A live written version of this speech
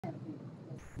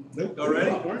All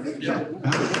ready? Yeah.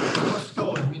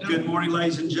 Good morning,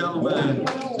 ladies and gentlemen.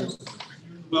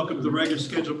 Welcome to the regular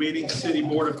scheduled meeting, City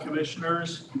Board of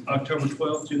Commissioners, October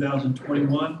 12th,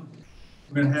 2021.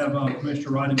 We're going to have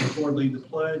Commissioner Rodney McCord lead the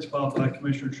pledge, followed by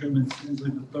Commissioner Truman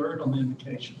Tinsley III on the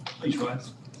invocation. Please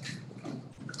rise.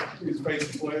 Please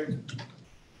face the flag.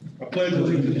 I pledge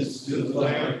allegiance to the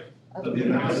flag of the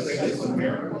United States of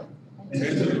America and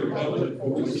to the republic for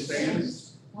which it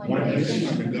stands, one nation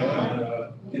under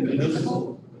God,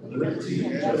 indivisible, with liberty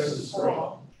and justice for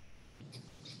all.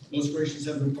 Most gracious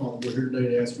Heavenly Father, we're here today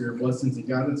to ask for your blessings and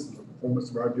guidance in the performance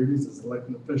of our duties as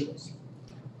elected officials.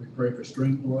 We pray for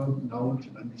strength, love, knowledge,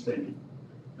 and understanding.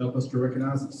 Help us to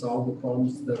recognize and solve the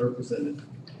problems that are presented.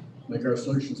 Make our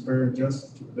solutions fair and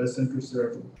just to the best interests of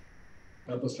everyone.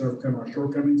 Help us to overcome our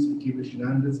shortcomings and keep us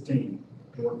united as a team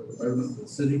to work for the betterment of the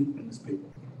city and its people.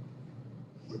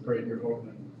 We pray in your holy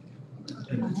name.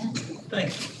 Amen.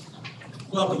 Thank you.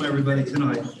 Welcome, everybody,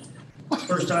 tonight.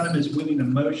 First item is we need a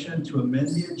motion to amend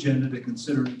the agenda to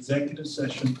consider an executive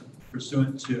session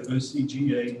pursuant to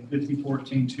OCGA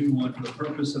 5014-21 for the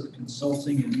purpose of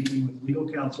consulting and meeting with legal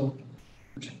counsel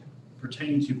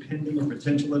pertaining to pending or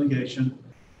potential litigation,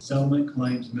 settlement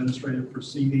claims, administrative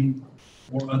proceeding,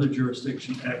 or other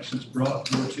jurisdiction actions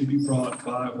brought or to be brought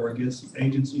by or against the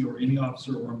agency or any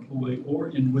officer or employee, or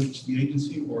in which the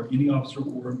agency or any officer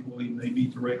or employee may be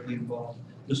directly involved.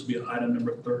 This will be item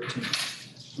number 13.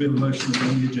 We have a motion to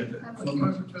amend the agenda.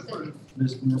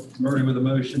 Mr. Murray with a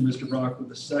motion, Mr. Brock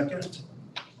with a second.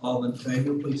 All in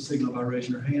favor, please signal by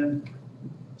raising your hand.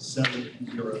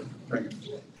 7-0. Thank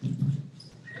you.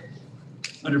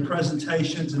 Under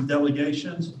presentations and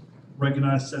delegations,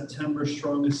 recognize September's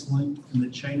strongest link in the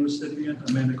chain recipient,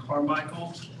 Amanda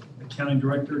Carmichael. Accounting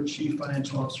Director, Chief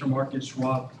Financial Officer Marcus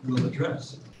Schwab will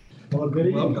address. Well, good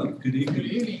evening. Welcome. Good evening.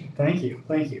 Good evening. Thank you.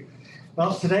 Thank you.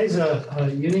 Well, today's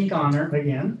a unique honor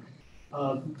again.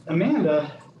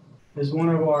 Amanda is one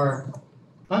of our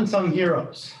unsung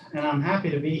heroes, and I'm happy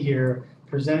to be here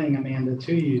presenting Amanda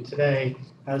to you today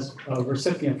as a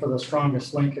recipient for the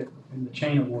Strongest Link in the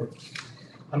Chain Award.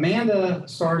 Amanda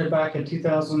started back in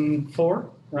 2004,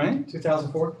 right?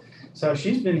 2004. So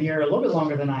she's been here a little bit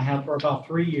longer than I have, for about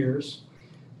 3 years.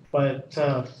 But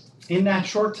in that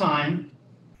short time,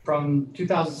 from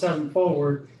 2007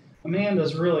 forward,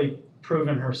 Amanda's really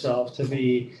proven herself to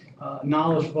be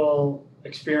knowledgeable,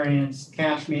 experienced,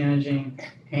 cash managing,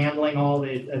 handling all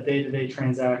the day-to-day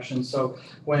transactions. So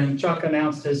when Chuck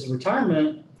announced his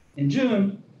retirement in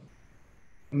June,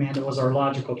 Amanda was our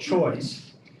logical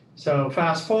choice. So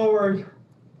fast forward,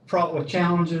 fraught with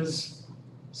challenges,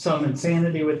 some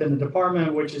insanity within the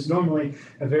department, which is normally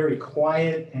a very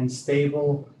quiet and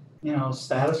stable,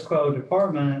 status quo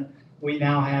department. We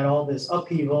now had all this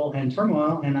upheaval and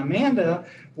turmoil, and Amanda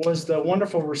was the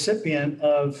wonderful recipient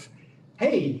of,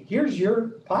 hey, here's your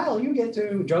pile. You get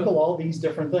to juggle all these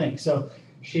different things. So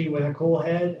she, with a cool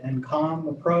head and calm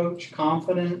approach,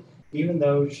 confident, even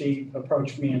though she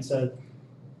approached me and said,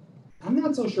 I'm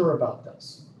not so sure about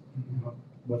this.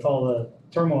 With all the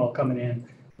turmoil coming in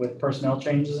with personnel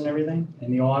changes and everything,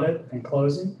 and the audit and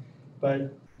closing.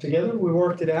 But together we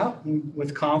worked it out, and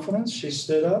with confidence she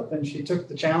stood up and she took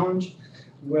the challenge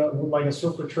like a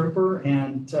super trooper,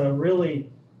 and really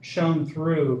shone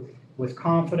through with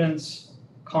confidence,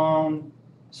 calm,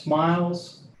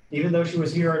 smiles. Even though she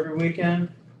was here every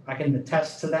weekend, I can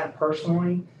attest to that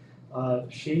personally.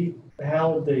 She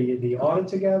held the audit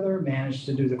together, managed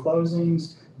to do the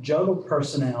closings, juggled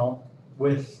personnel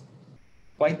with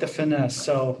quite the finesse.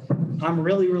 So I'm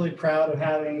really, really proud of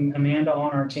having Amanda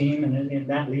on our team and in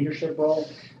that leadership role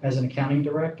as an accounting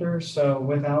director. So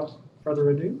without further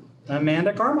ado,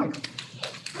 Amanda Carmichael.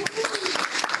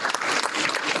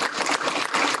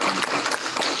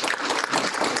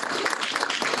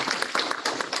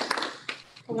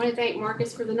 I want to thank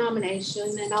Marcus for the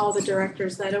nomination and all the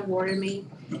directors that awarded me.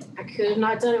 I could have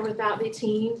not done it without the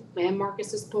team and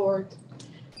Marcus's support,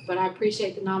 but I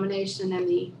appreciate the nomination and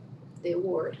the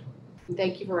award. And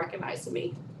thank you for recognizing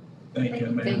me. Thank you,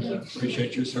 Amanda. Thank you.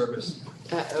 Appreciate your service.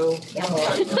 Uh-oh.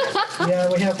 Yeah,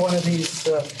 we have one of these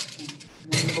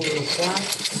wonderful little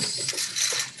plaques.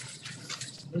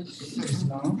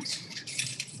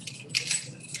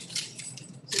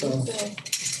 So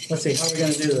let's see, how are we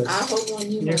going to do this? I hold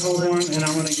one, you hold hold one, and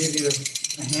I'm going to give you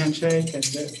a handshake. And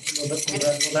will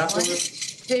that work? 1,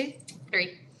 2,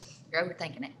 3. You're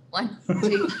overthinking it. 1,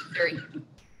 2, 3.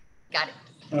 Got it.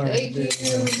 All right. Thank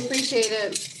you. Appreciate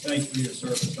it. Thank you for your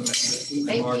service, Amanda.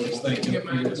 Thank Marcus, you. thank you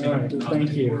for your All right,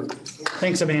 thank you.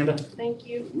 Thanks, Amanda. Thank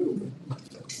you.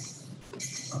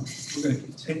 We're going to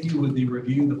continue with the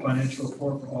review of the financial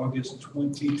report for August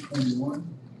 2021.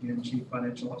 and Chief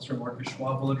Financial Officer Marcus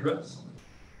Schwab will address.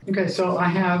 Okay, so I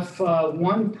have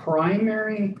one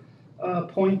primary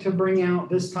point to bring out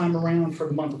this time around for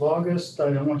the month of August.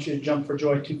 I don't want you to jump for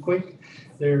joy too quick.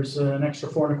 There's an extra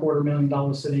 $4.25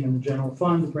 million sitting in the general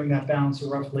fund to bring that balance to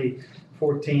roughly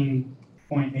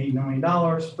 $14.8 million.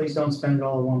 Please don't spend it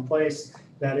all in one place.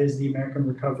 That is the American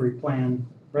Recovery Plan,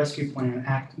 Rescue Plan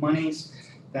Act monies.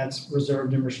 That's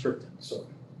reserved and restricted. So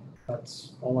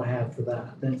that's all I have for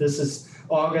that. And this is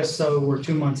August, so we're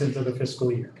 2 months into the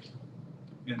fiscal year.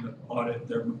 In the audit,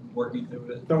 they're working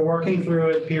through it. They're working through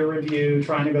it, peer review,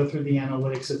 trying to go through the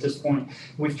analytics at this point.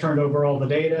 We've turned over all the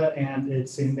data and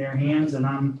it's in their hands and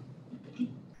I'm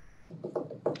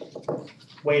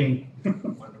waiting.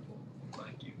 Wonderful,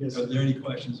 thank you. Yes. Are there any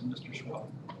questions of Mr. Schwab?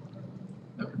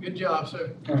 Good job,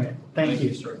 sir. All right, thank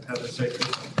you. Sir. Have a safe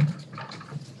trip.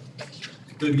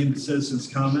 Moving into citizens'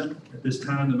 comment. At this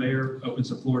time, the mayor opens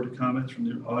the floor to comments from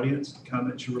the audience.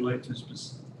 Comments should relate to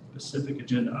specific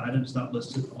agenda items not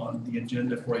listed on the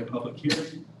agenda for a public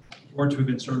hearing or to a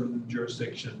concern within the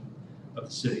jurisdiction of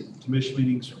the city. Commission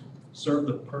meetings serve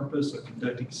the purpose of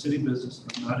conducting city business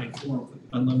and not a forum for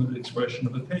unlimited expression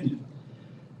of opinion.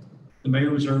 The mayor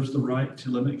reserves the right to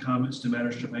limit comments to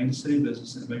matters germane to city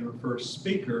business and may refer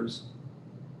speakers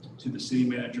to the city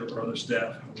manager or other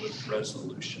staff with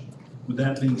resolution. With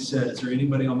that being said, is there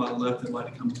anybody on my left that'd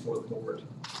like to come before the board?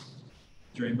 Is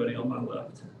there anybody on my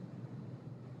left?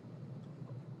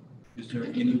 Is there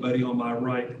anybody on my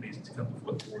right that needs to come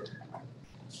before the board?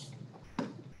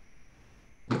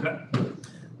 Okay.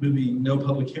 Moving no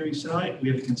public hearings tonight. We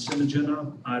have the consent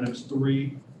agenda, items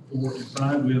 3, 4, and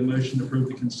 5. We have a motion to approve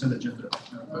the consent agenda.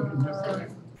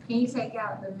 Can you take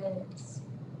out the minutes?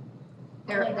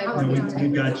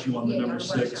 We've got you on the Yeah, number on the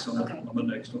 6 workshop. on Okay. the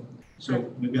next one. So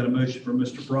we've got a motion from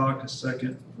Mr. Brock, a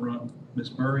second from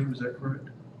Ms. Murray. Was that correct?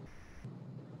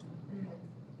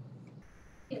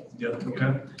 Yes. Yeah,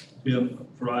 okay. We have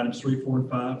for items 3, 4, and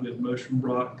 5, we have a motion from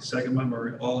Brock, second by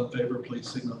Murray. All in favor, please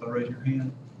signal by raising your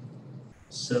hand.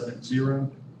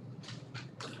 7-0.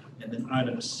 And then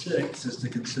item 6 is to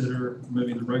consider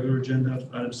moving the regular agenda.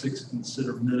 Item 6,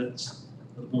 consider minutes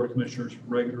of the Board of Commissioners'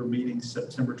 regular meeting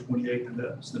September 28th, and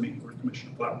that was the meeting where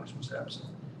Commissioner Flowers was absent.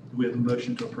 Do we have a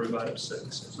motion to approve item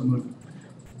 6? So moved.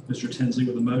 Mr. Tinsley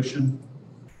with a motion.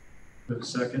 We have a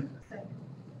second. Second.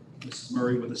 Mrs.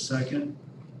 Murray with a second.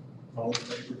 All in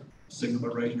favor, signal by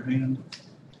raising your hand.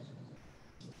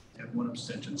 And one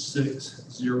abstention,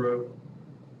 6-0,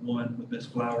 1 with Ms.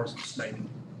 Flowers abstaining.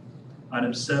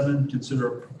 Item 7, consider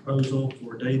a proposal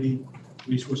for Davy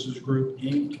Resources Group,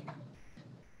 Inc.,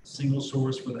 single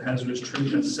source for the hazardous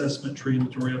tree assessment tree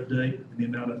inventory update in the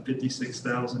amount of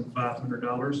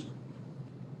 $56,500.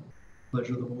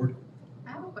 Pleasure of the board.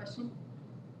 I have a question.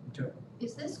 Okay.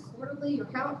 Is this quarterly or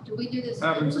how, do we do this?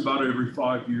 Happens quarterly? about every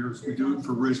 5 years. We do it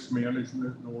for risk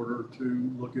management in order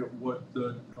to look at what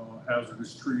the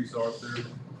hazardous trees are out there.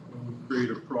 When we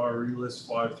create a priority list,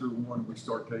 5 through 1, we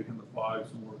start taking the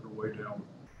 5s and work our way down.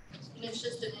 And it's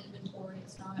just an inventory,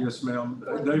 it's not. Yes, ma'am.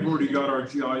 They've already got our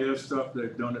GIS stuff.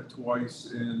 They've done it twice,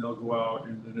 and they'll go out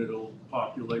and then it'll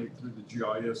populate through the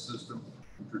GIS system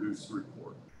and produce the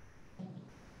report.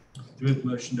 Do we have a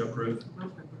motion to approve?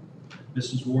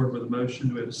 Mrs. Ward with a motion.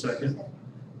 Do we have a second?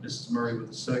 Mrs. Murray with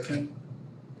a second.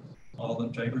 All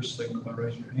in favor, signal by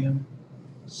raising your hand.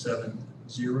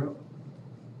 7-0.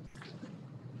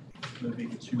 Moving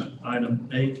to item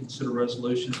 8, consider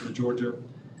resolution for the Georgia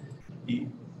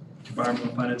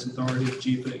Environmental Finance Authority,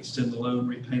 GFA, extend the loan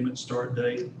repayment start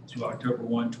date to October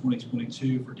 1,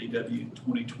 2022 for DW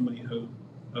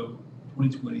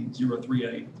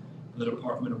 2020-038 for the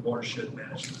Department of Watershed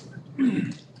Management.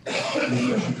 Any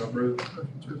motion to approve?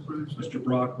 Mr.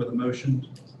 Brock with a motion.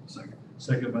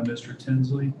 Second by Mr.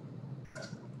 Tinsley.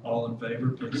 All in favor,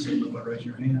 please signal by raising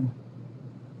your hand.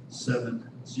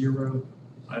 7-0.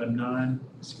 Item 9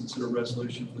 is consider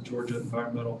resolution for the Georgia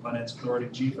Environmental Finance Authority,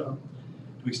 GFA,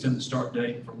 to extend the start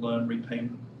date for loan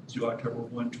repayment to October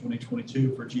 1,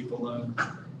 2022 for GFA loan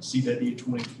CW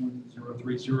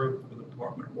 2020-030 for the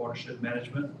Department of Watershed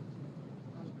Management.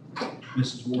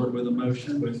 Mrs. Ward with a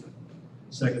motion, with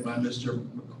second by Mr.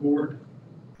 McCord.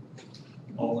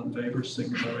 All in favor,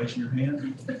 signal by raising your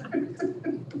hand.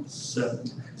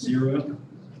 7-0.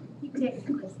 He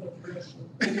technically said permission.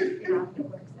 How it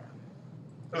works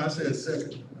out. I said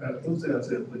second. Who said I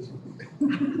said please?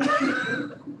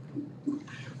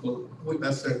 Well,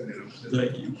 That's second.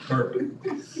 thank you. Perfect.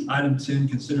 Item 10,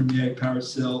 consider MEAG power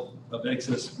sale of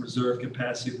excess reserve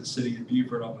capacity of the city of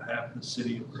Beaufort on behalf of the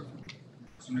city of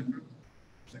Griffin.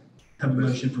 Have a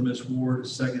motion from Ms. Ward, a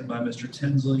second by Mr.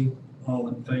 Tinsley. All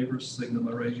in favor, signal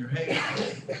by raising your hand.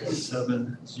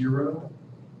 7-0.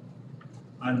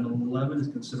 Item 11 is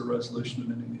consider resolution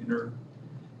amending the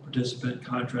inter-participant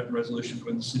contract resolution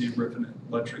between the City of Griffin and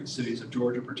Electric Cities of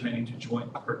Georgia pertaining to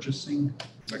joint purchasing.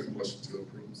 Make a motion to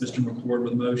approve. Mr. McCord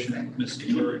with a motion, Mrs.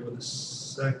 Murray with a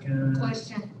second.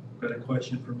 Question. Got a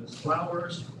question for Ms.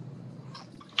 Flowers.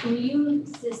 Can you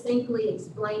succinctly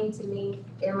explain to me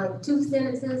in like 2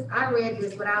 sentences? I read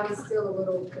this, but I was still a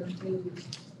little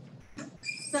confused.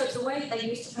 So the way they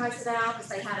used to price it out is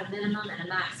they had a minimum and a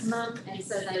maximum, and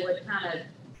so they would kind of,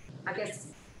 I guess,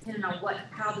 depending on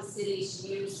how the cities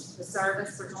use the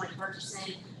service for joint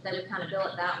purchasing, they would kind of bill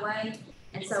it that way.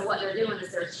 And so what they're doing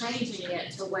is they're changing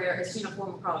it to where it's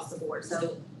uniform across the board.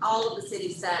 So all of the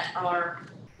cities that are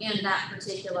in that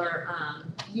particular,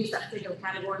 use that particular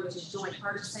category, which is joint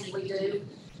purchasing, we do,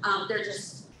 they're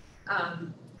just,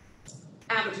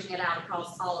 averaging it out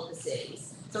across all of the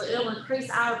cities. So it'll increase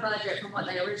our budget from what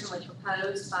they originally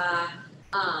proposed by,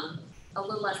 a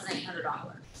little less than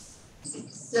 $800. So,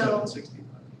 $765.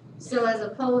 so as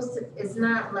opposed to, it's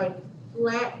not like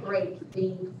flat rate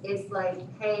fee, it's like,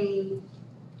 hey,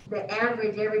 the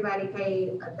average, everybody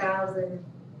paid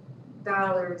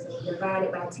 $1,000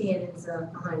 divided by 10 is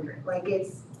 100. Like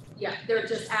it's, Yeah, they're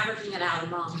just averaging it out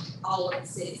among all of the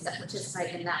cities that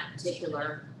participate in that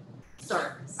particular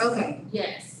service. okay,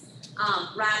 Yes,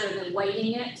 rather than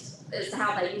weighting it, is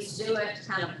how they used to do it,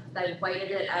 kind of, they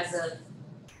weighted it as a,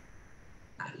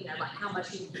 like how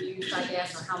much you used, I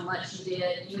guess, or how much you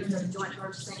did use in joint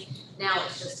purchasing. Now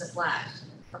it's just a flat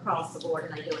across the board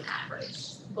and they do an average.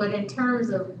 but in terms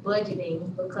of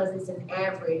budgeting, because it's an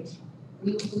average,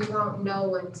 we won't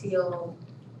know until,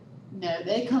 No,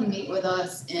 they come meet with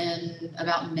us in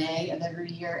about May of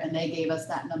every year and they gave us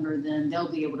that number then.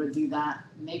 They'll be able to do that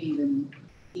maybe even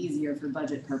easier for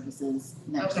budget purposes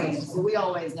next Okay. year. So we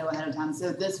always know ahead of time.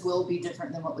 So this will be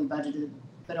different than what we budgeted,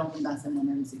 but only by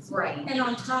 $760. right, And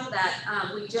on top of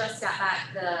that, we just got back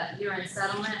the year-end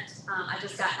settlement. I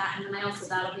just got that in the mail, so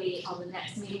that'll be on the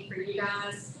next meeting for you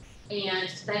guys. And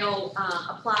they'll,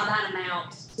 apply that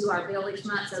amount to our bill each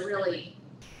month, so really,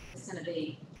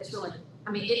 it's really,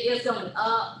 I mean, it is going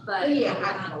up, but it's Yeah,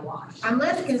 kind of a wash. I'm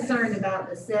less concerned about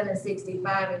the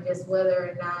 765 and just whether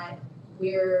or not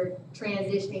we're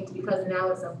transitioning to, because now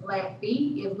it's a flat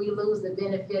fee. If we lose the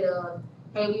benefit of,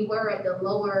 hey, we were at the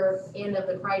lower end of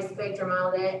the price spectrum,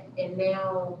 all that, and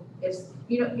now it's,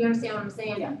 you understand what I'm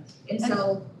saying? Yeah. And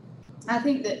so, I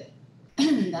think that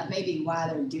that may be why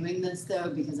they're doing this though,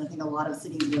 because I think a lot of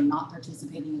cities are not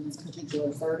participating in this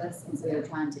particular service. And so they're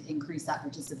trying to increase that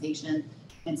participation.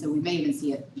 And so we may even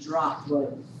see it drop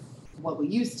what we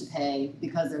used to pay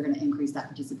because they're going to increase that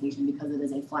participation because it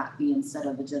is a flat fee instead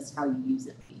of a just how you use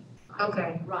it fee.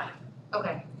 okay, Right.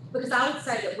 okay, Because I would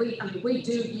say that we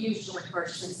do use joint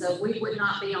purchasing, so we would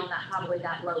not be on that, probably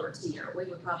that lower tier. We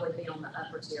would probably be on the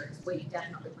upper tier, because we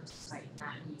definitely participate in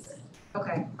that and use it.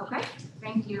 okay, Okay?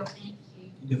 thank you. Thank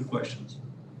you. Any other questions?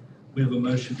 We have a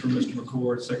motion from Mr.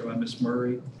 McCord, second by Ms.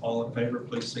 Murray. All in favor,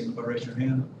 please signify by raising your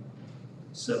hand.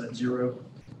 7-0.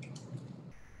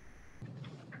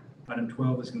 Item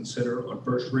 12 is consider on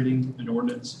first reading an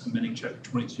ordinance amending chapter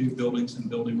 22 buildings and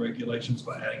building regulations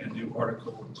by adding a new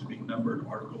article to be numbered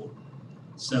Article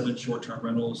 7 short-term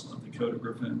rentals of the Code of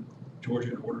Griffin,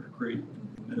 Georgia, in order to create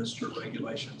and administer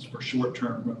regulations for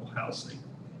short-term rental housing.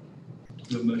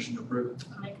 Do a motion to approve.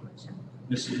 I'll make a motion.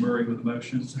 Mrs. Murray with a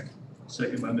motion,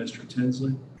 second by Mr.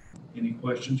 Tinsley. Any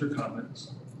questions or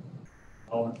comments?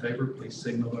 All in favor, please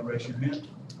signal by raising your hand.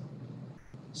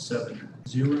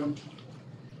 7-0.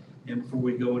 And before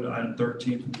we go into item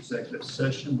 13 from the executive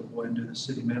session, we'll go ahead and do the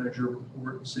city manager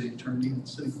report, city attorney, and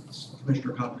city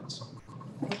commissioner comments.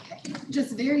 Okay,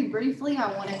 just very briefly,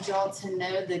 I wanted y'all to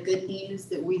know the good news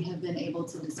that we have been able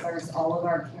to disperse all of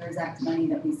our CARES Act money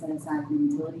that we set aside for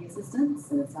utility assistance.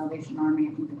 So the Salvation Army,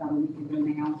 I think about a week ago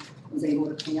now, was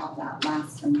able to pay out that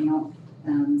last amount.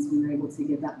 So we were able to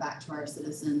give that back to our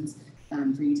citizens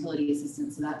for utility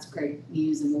assistance. So that's great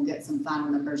news, and we'll get some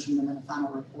final numbers from them in a final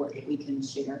report that we can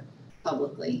share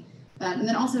publicly. And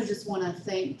then also just want to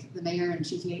thank the mayor and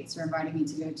Chief Yates for inviting me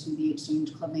to go to the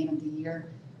Exchange Club Man of the Year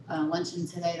luncheon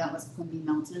today. That was Quimby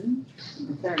Melton,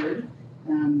 the third.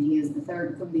 He is the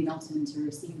third Quimby Melton to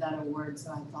receive that award,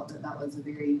 so I thought that that was a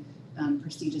very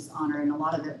prestigious honor, and a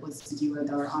lot of it was to do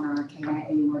with our honor our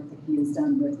KIA work that he has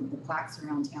done both with the plaques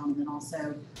around town and then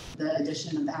also the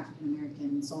addition of the African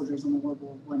American soldiers on the World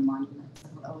War I monument. So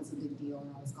that was a big deal,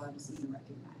 and I was glad to see him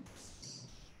recognized.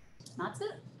 That's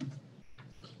it.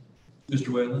 Mr.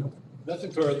 Whalen,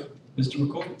 Nothing further. Mr.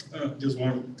 McCoy. Just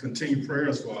want to continue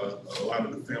prayers for a lot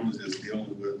of the families that's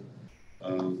dealing with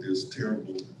this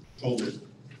terrible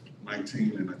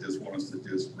COVID-19, and I just want us to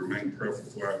just remain prayerful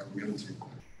for our community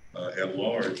at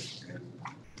large. And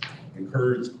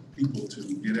encourage people to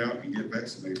get out and get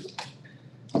vaccinated.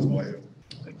 That's all I have.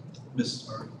 Mrs.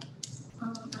 Murray.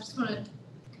 I just want to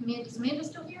commend, is Amanda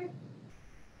still here?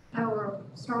 Our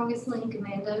strongest link,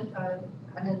 Amanda,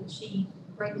 I know that she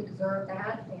greatly deserved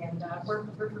that, and I've worked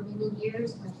with her for many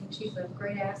years, and I think she's a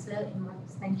great asset, and I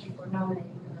just thank you for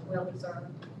nominating her, well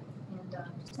deserved. And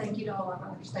just thank you to all of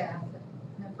our staff, but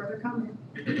no further comment.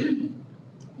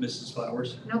 Mrs.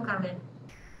 Flowers. No comment.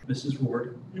 Mrs.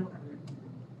 Ward.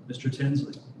 Mr.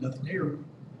 Tinsley. Nothing here.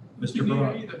 Mr.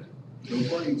 Brock.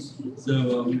 Go Braves.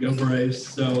 So, go Braves.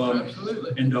 So,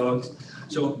 Absolutely. and dogs.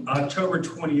 So October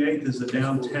 28th is the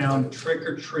downtown trick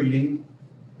or treating.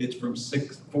 It's from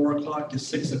 4 o'clock to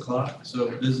 6 o'clock. So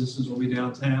businesses will be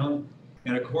downtown.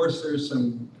 And of course, there's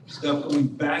some stuff going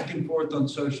back and forth on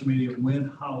social media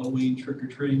when Halloween trick or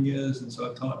treating is. And so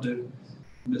I talked to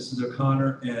Mrs.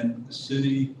 O'Connor, and the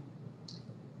city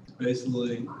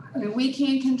basically I mean, we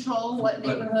can't control what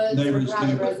But neighborhoods or neighbors do,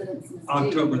 private but residents do.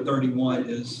 October 31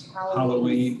 is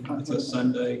Halloween. It's a October.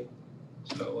 Sunday.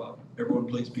 So everyone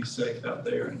please be safe out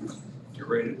there and get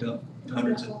ready to dump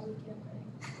hundreds of,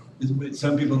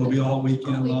 some people will be all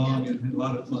weekend long and a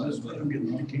lot of fun.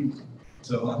 But,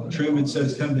 so Truman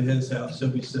says come to his house. He'll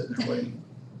be sitting there waiting.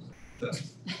 So,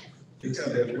 He's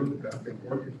got that work, I've been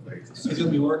working today. he's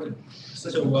gonna be working.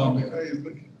 So,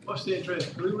 What's the address?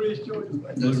 Blue Ridge, Georgia?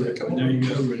 there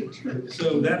you go.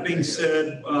 So that being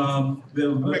said, we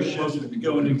have a motion to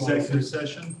go into executive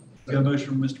session. We have a motion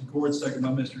from Mr. Ford, second by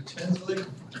Mr. Tinsley.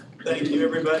 Thank you,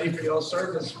 everybody, for y'all's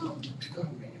service.